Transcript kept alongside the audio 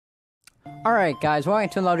Alright guys, welcome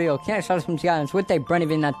to another video. Can I start some guys with a brand new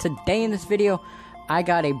video? Now today in this video, I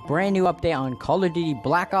got a brand new update on Call of Duty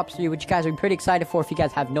Black Ops 3, which you guys are pretty excited for if you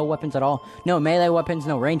guys have no weapons at all. No melee weapons,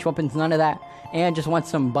 no range weapons, none of that. And just want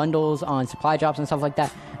some bundles on supply drops and stuff like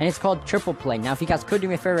that. And it's called Triple Play. Now if you guys could do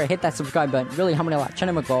me a favor, hit that subscribe button. Really help me a lot.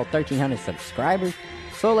 Channel my goal, 1,300 subscribers.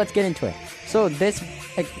 So let's get into it. So this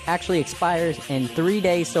actually expires in 3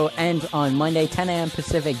 days, so it ends on Monday, 10 AM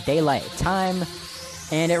Pacific Daylight Time.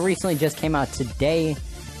 And it recently just came out today,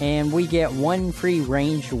 and we get one free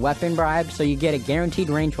ranged weapon bribe. So you get a guaranteed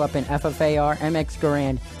ranged weapon, FFAR, MX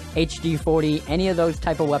Garand, HD40, any of those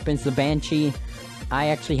type of weapons, the Banshee. I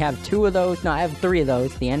actually have two of those, no, I have three of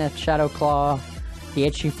those, the NF Shadow Claw, the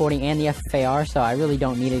HD40, and the FFAR, so I really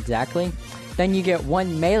don't need it exactly. Then you get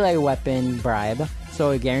one melee weapon bribe,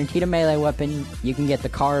 so guaranteed a melee weapon. You can get the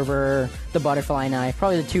Carver, the Butterfly Knife,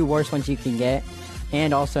 probably the two worst ones you can get.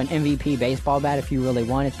 And also an MVP baseball bat if you really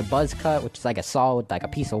want. It's a buzz cut, which is like a saw with like a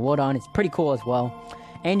piece of wood on. It's pretty cool as well.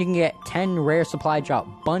 And you can get 10 rare supply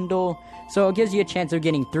drop bundle. So it gives you a chance of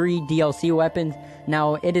getting 3 DLC weapons.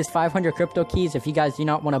 Now it is 500 crypto keys if you guys do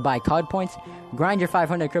not want to buy COD points. Grind your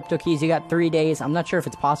 500 crypto keys. You got 3 days. I'm not sure if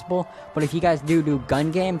it's possible, but if you guys do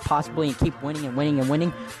gun game, possibly, and keep winning and winning and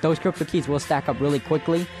winning, those crypto keys will stack up really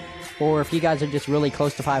quickly. Or if you guys are just really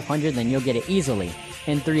close to 500, then you'll get it easily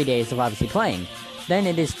in 3 days of obviously playing. Then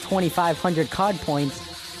it is 2,500 COD points,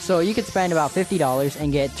 so you could spend about $50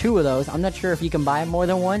 and get 2 of those. I'm not sure if you can buy more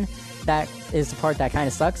than one. That is the part that kind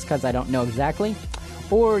of sucks, because I don't know exactly.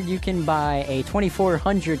 Or you can buy a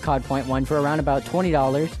 2,400 COD point one for around about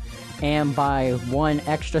 $20, and buy one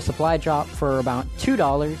extra supply drop for about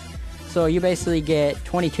 $2. So you basically get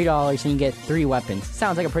 $22 and you get 3 weapons.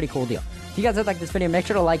 Sounds like a pretty cool deal. If you guys did like this video, make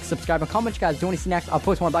sure to like, subscribe, and comment what you guys do want to see next. I'll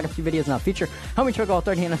post more Black Ops 2 videos in the future. Help me trick all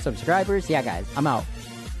 1,300 subscribers. Yeah, guys, I'm out.